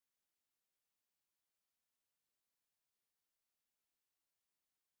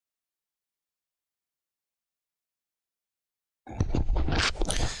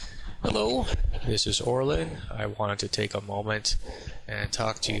Hello, this is Orlin. I wanted to take a moment and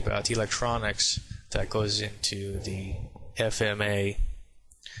talk to you about the electronics that goes into the FMA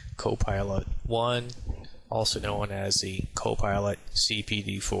Co-Pilot 1, also known as the Co-Pilot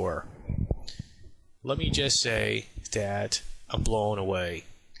CPD4. Let me just say that I'm blown away.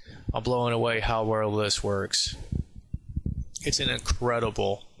 I'm blown away how well this works. It's an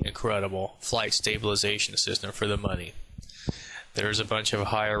incredible flight stabilization system for the money. There's a bunch of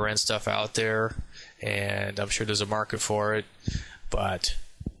higher end stuff out there, and I'm sure there's a market for it, but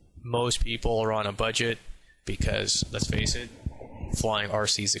most people are on a budget because, let's face it, flying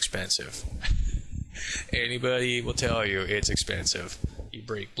RC is expensive. Anybody will tell you it's expensive. You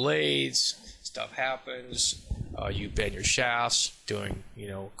break blades, stuff happens, you bend your shafts doing,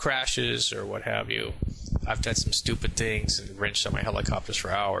 crashes or what have you. I've done some stupid things and wrenched on my helicopters for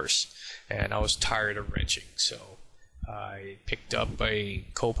hours, and I was tired of wrenching, so I picked up a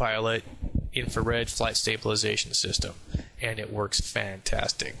Co-Pilot Infra-red flight stabilization system, and it works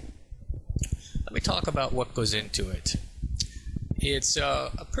fantastic. Let me talk about what goes into it. It's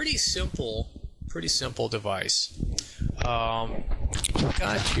a pretty simple device. You've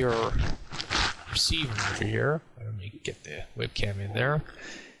got your receiver over here. Let me get the webcam in there.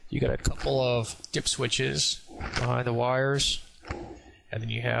 You got a couple of dip switches behind the wires, and then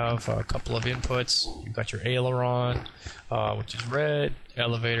you have a couple of inputs. You've got your aileron, which is red,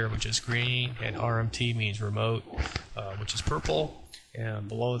 elevator, which is green, and RMT means remote, which is purple. And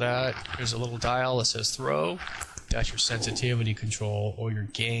below that, there's a little dial that says throw. That's your sensitivity control or your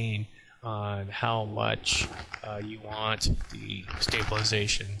gain on how much you want the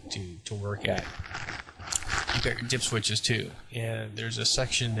stabilization to work at. You've got your dip switches too, and there's a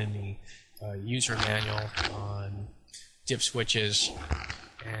section in the user manual on dip switches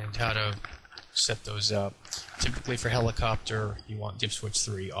and how to set those up. Typically for helicopter, you want dip switch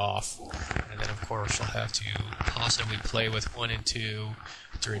 3 off, and then of course you'll have to possibly play with 1 and 2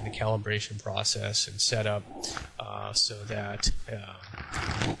 during the calibration process and set up so that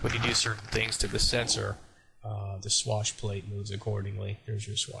when you do certain things to the sensor, the swash plate moves accordingly. There's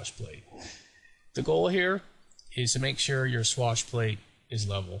your swash plate. The goal here is to make sure your swash plate is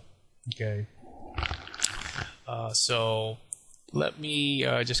level. Okay. So let me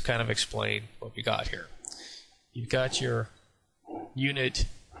just kind of explain what we got here. You've got your unit,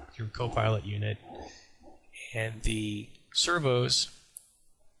 your Co-Pilot unit, and the servos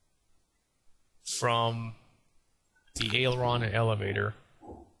from the aileron and elevator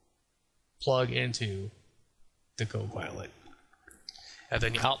plug into the Co-Pilot. And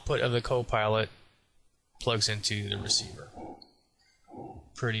then the output of the Co-Pilot plugs into the receiver.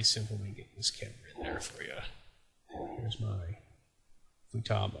 Pretty simple. Let me get this camera in there for you. Here's my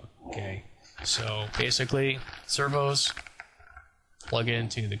Futaba. Okay, so basically, servos plug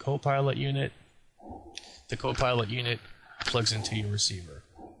into the Co-Pilot unit. The Co-Pilot unit plugs into your receiver.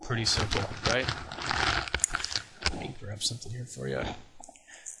 Pretty simple, right? Let me grab something here for you.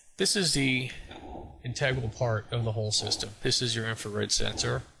 This is the integral part of the whole system. This is your infrared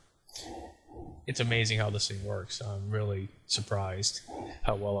sensor. It's amazing how this thing works. I'm really surprised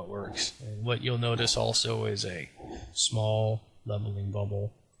how well it works. And what you'll notice also is a small leveling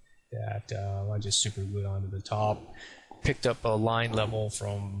bubble that I just super glued onto the top. Picked up a line level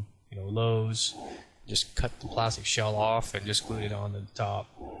from Lowe's. Just cut the plastic shell off and just glued it onto the top.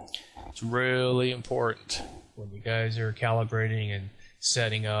 It's really important when you guys are calibrating and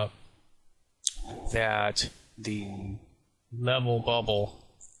setting up that the level bubble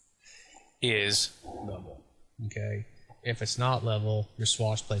is level. Okay, if it's not level, your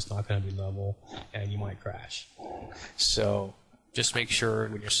swash plate's not going to be level, and you might crash. So just make sure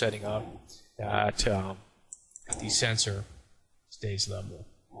when you're setting up that the sensor stays level.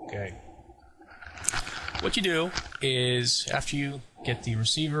 Okay. What you do is after you get the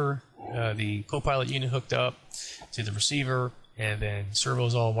receiver, the Co-Pilot unit hooked up to the receiver, and then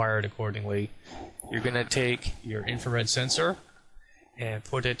servos all wired accordingly, you're going to take your infrared sensor and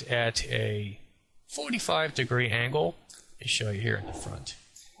put it at a 45-degree angle. I'll show you here in the front.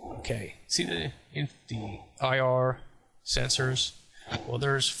 Okay, see the IR sensors? Well,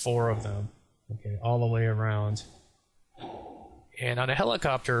 there's 4 of them, okay, all the way around. And on a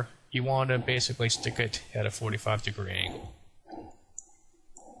helicopter, you want to basically stick it at a 45-degree angle.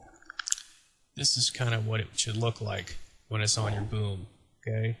 This is kind of what it should look like when it's on your boom,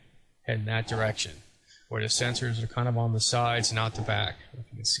 okay? Head in that direction, where the sensors are kind of on the sides, not the back. I don't know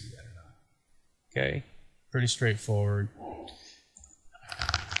if you can see that or not. Okay, pretty straightforward.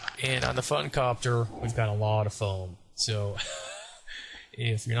 And on the Funcopter, we've got a lot of foam. So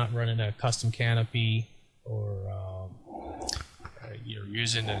if you're not running a custom canopy or you're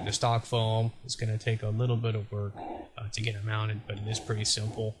using the stock foam, it's going to take a little bit of work to get it mounted, but it is pretty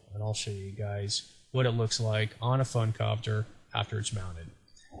simple, and I'll show you guys what it looks like on a Funcopter after it's mounted.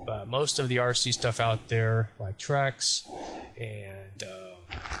 But most of the RC stuff out there, like Trex and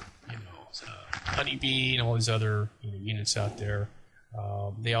Honeybee and all these other units out there,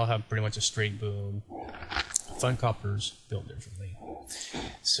 they all have pretty much a straight boom. Funcopters built differently.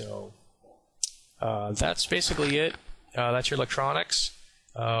 So that's basically it. That's your electronics.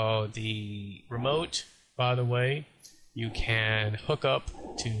 The remote, by the way, you can hook up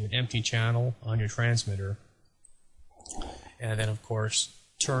to an empty channel on your transmitter, and then of course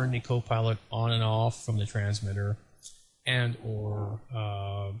turn the Co-Pilot on and off from the transmitter, and or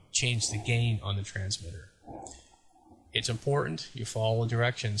change the gain on the transmitter. It's important you follow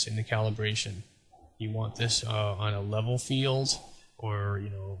directions in the calibration. You want this on a level field, or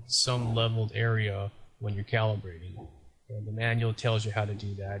some leveled area when you're calibrating. And the manual tells you how to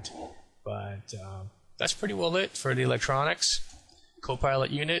do that. But that's pretty well it for the electronics. Co-Pilot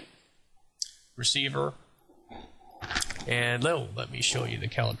unit, receiver, and let me show you the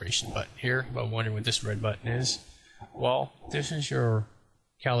calibration button here. If you're wondering what this red button is, well, this is your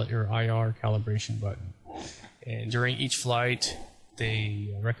IR calibration button. And during each flight,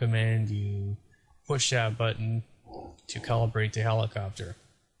 they recommend you push that button to calibrate the helicopter.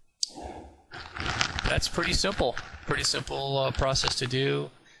 That's pretty simple process to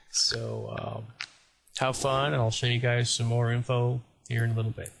do. So have fun, and I'll show you guys some more info here in a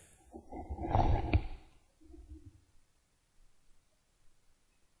little bit.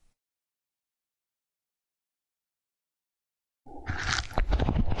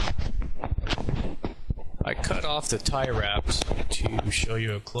 I cut off the tie wraps to show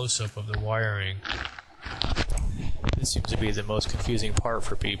you a close-up of the wiring. This seems to be the most confusing part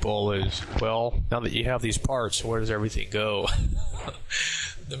for people is, well, now that you have these parts, where does everything go?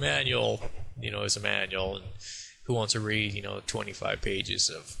 The manual, is a manual, and who wants to read, 25 pages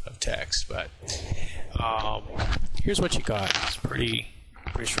of text? But here's what you got. It's pretty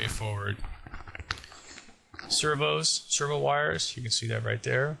straightforward. Servo wires, you can see that right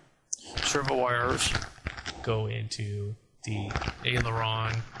there. Servo wires go into the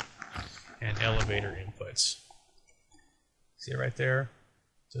aileron and elevator inputs. See it right there?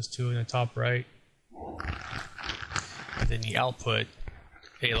 Those two in the top right. And then the output,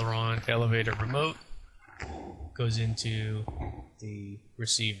 aileron, elevator, remote, goes into the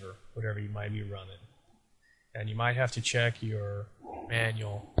receiver, whatever you might be running. And you might have to check your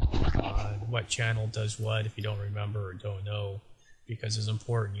manual on what channel does what if you don't remember or don't know, because it's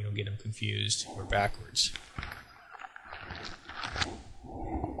important you don't get them confused or backwards.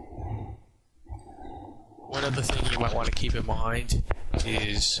 One other thing you might want to keep in mind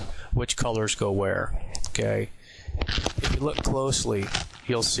is which colors go where. Okay, if you look closely,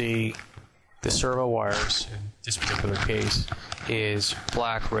 you'll see the servo wires in this particular case is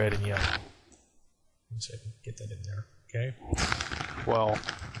black, red, and yellow. Let's see if I can get that in there. Okay. Well,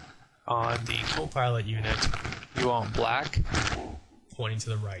 on the Co-Pilot unit, you want black pointing to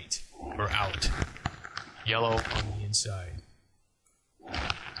the right or out, yellow on the inside.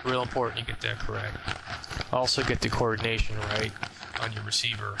 Real important you get that correct. Also get the coordination right on your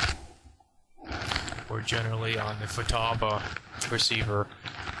receiver. Or generally on the Futaba receiver,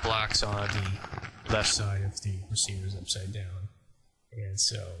 black's on the left side of the receiver's upside down. And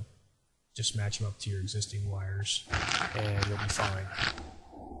so just match them up to your existing wires and you'll be fine.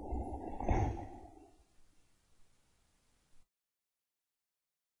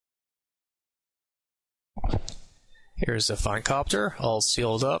 Here's the Funcopter, all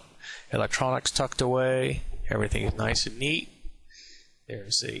sealed up, electronics tucked away, everything is nice and neat.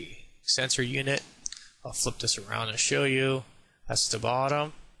 There's the sensor unit. I'll flip this around and show you. That's the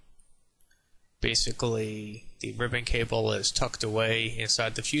bottom. Basically, the ribbon cable is tucked away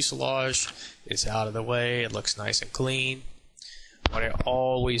inside the fuselage. It's out of the way. It looks nice and clean. What I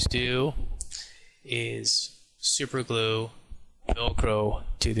always do is super glue Velcro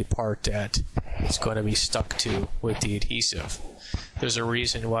to the part that it's going to be stuck to with the adhesive. There's a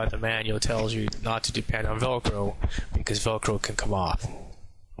reason why the manual tells you not to depend on Velcro, because Velcro can come off.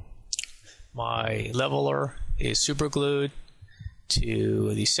 My leveler is super glued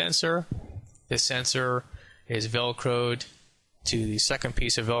to the sensor. The sensor is Velcroed to the second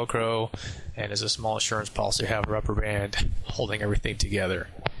piece of Velcro, and as a small insurance policy, have a rubber band holding everything together.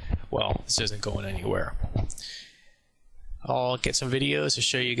 Well, this isn't going anywhere. I'll get some videos to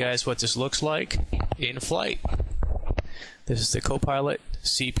show you guys what this looks like in flight. This is the Co-Pilot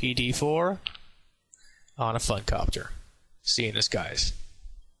CPD4 on a Funcopter. See you in the skies.